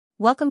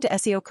Welcome to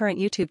SEOCurrent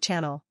YouTube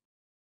channel.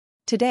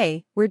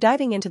 Today, we're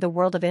diving into the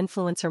world of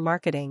influencer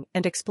marketing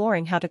and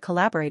exploring how to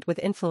collaborate with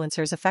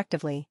influencers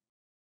effectively.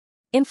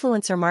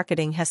 Influencer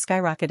marketing has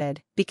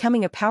skyrocketed,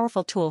 becoming a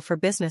powerful tool for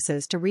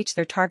businesses to reach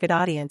their target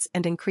audience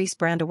and increase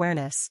brand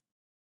awareness.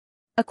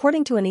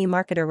 According to an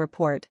eMarketer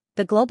report,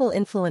 the global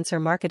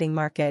influencer marketing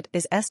market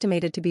is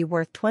estimated to be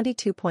worth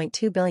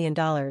 $22.2 billion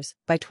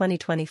by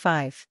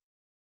 2025.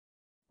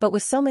 But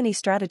with so many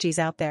strategies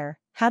out there,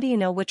 how do you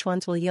know which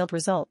ones will yield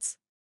results?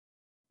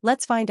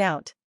 Let's find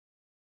out.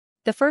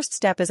 The first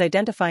step is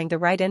identifying the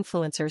right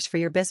influencers for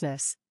your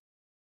business.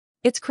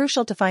 It's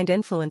crucial to find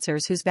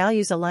influencers whose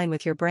values align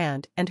with your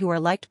brand and who are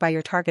liked by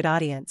your target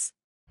audience.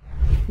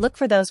 Look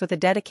for those with a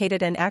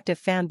dedicated and active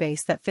fan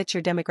base that fits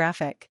your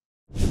demographic.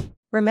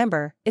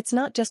 Remember, it's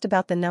not just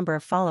about the number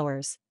of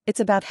followers,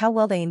 it's about how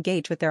well they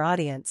engage with their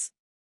audience.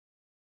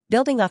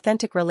 Building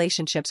authentic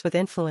relationships with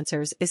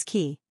influencers is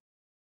key.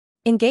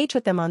 Engage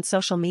with them on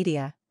social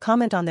media,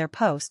 comment on their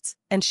posts,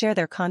 and share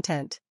their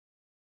content.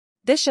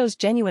 This shows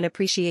genuine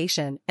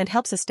appreciation and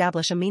helps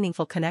establish a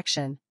meaningful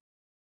connection.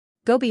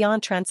 Go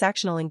beyond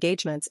transactional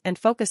engagements and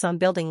focus on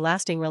building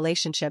lasting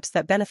relationships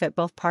that benefit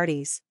both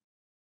parties.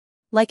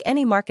 Like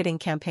any marketing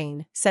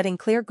campaign, setting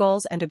clear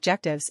goals and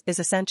objectives is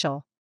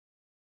essential.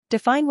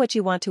 Define what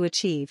you want to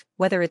achieve,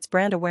 whether it's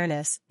brand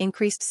awareness,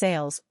 increased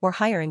sales, or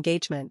higher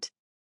engagement.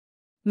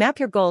 Map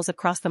your goals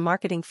across the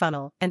marketing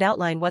funnel and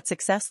outline what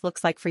success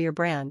looks like for your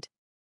brand.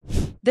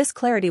 This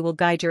clarity will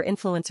guide your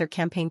influencer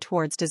campaign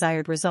towards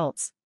desired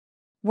results.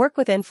 Work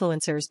with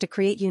influencers to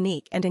create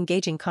unique and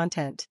engaging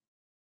content.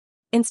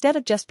 Instead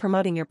of just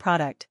promoting your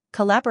product,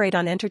 collaborate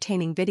on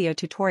entertaining video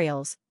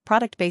tutorials,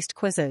 product-based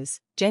quizzes,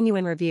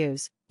 genuine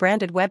reviews,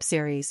 branded web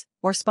series,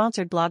 or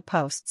sponsored blog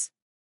posts.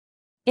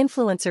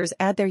 Influencers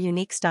add their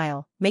unique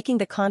style, making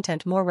the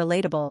content more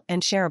relatable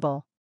and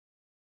shareable.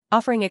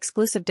 Offering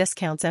exclusive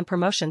discounts and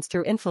promotions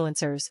through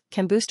influencers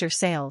can boost your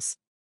sales.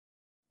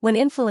 When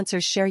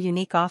influencers share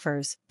unique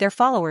offers, their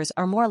followers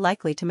are more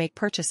likely to make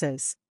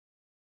purchases.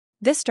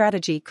 This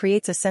strategy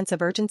creates a sense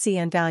of urgency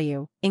and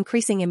value,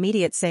 increasing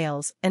immediate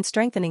sales and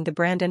strengthening the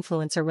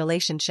brand-influencer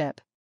relationship.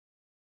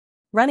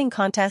 Running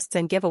contests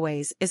and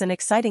giveaways is an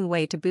exciting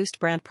way to boost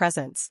brand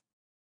presence.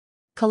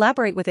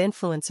 Collaborate with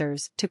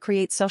influencers to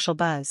create social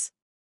buzz.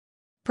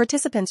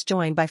 Participants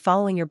join by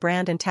following your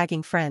brand and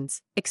tagging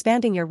friends,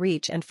 expanding your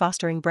reach and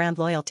fostering brand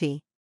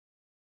loyalty.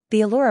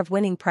 The allure of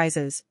winning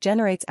prizes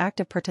generates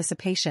active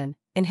participation,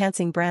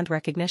 enhancing brand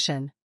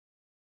recognition.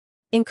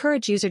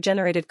 Encourage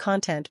user-generated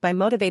content by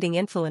motivating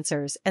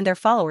influencers and their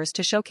followers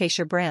to showcase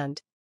your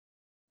brand.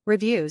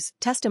 Reviews,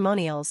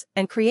 testimonials,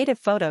 and creative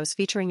photos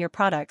featuring your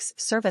products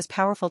serve as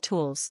powerful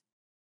tools.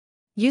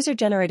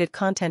 User-generated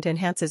content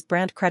enhances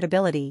brand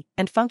credibility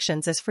and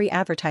functions as free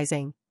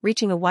advertising,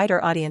 reaching a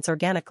wider audience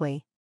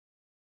organically.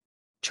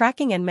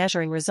 Tracking and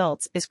measuring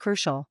results is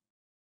crucial.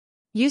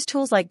 Use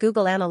tools like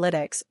Google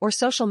Analytics or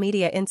social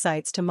media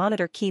insights to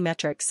monitor key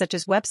metrics such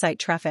as website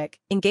traffic,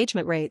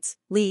 engagement rates,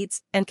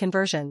 leads, and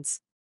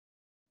conversions.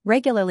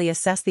 Regularly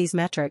assess these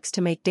metrics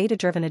to make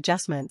data-driven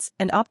adjustments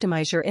and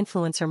optimize your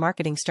influencer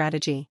marketing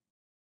strategy.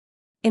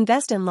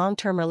 Invest in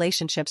long-term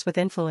relationships with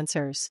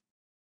influencers.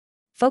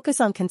 Focus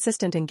on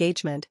consistent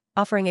engagement,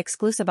 offering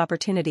exclusive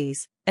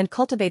opportunities, and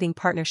cultivating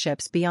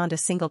partnerships beyond a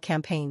single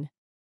campaign.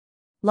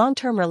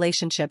 Long-term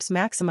relationships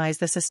maximize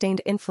the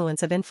sustained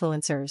influence of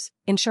influencers,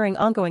 ensuring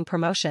ongoing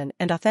promotion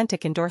and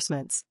authentic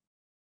endorsements.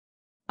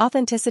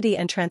 Authenticity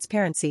and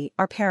transparency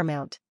are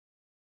paramount.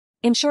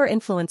 Ensure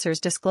influencers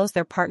disclose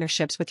their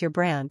partnerships with your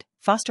brand,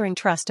 fostering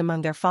trust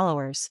among their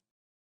followers.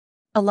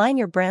 Align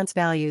your brand's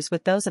values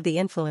with those of the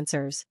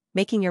influencers,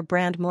 making your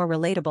brand more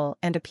relatable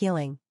and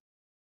appealing.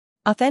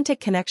 Authentic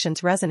connections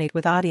resonate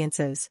with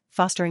audiences,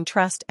 fostering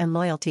trust and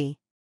loyalty.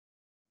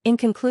 In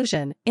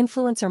conclusion,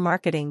 influencer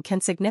marketing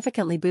can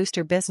significantly boost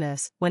your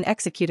business when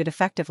executed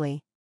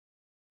effectively.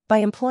 By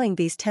employing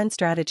these 10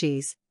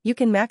 strategies, you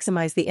can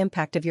maximize the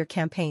impact of your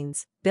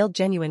campaigns, build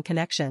genuine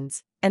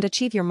connections, and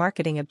achieve your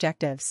marketing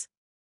objectives.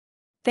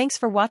 Thanks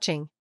for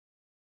watching.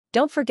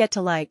 Don't forget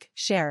to like,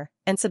 share,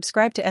 and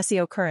subscribe to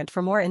SEOCurrent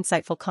for more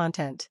insightful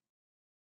content.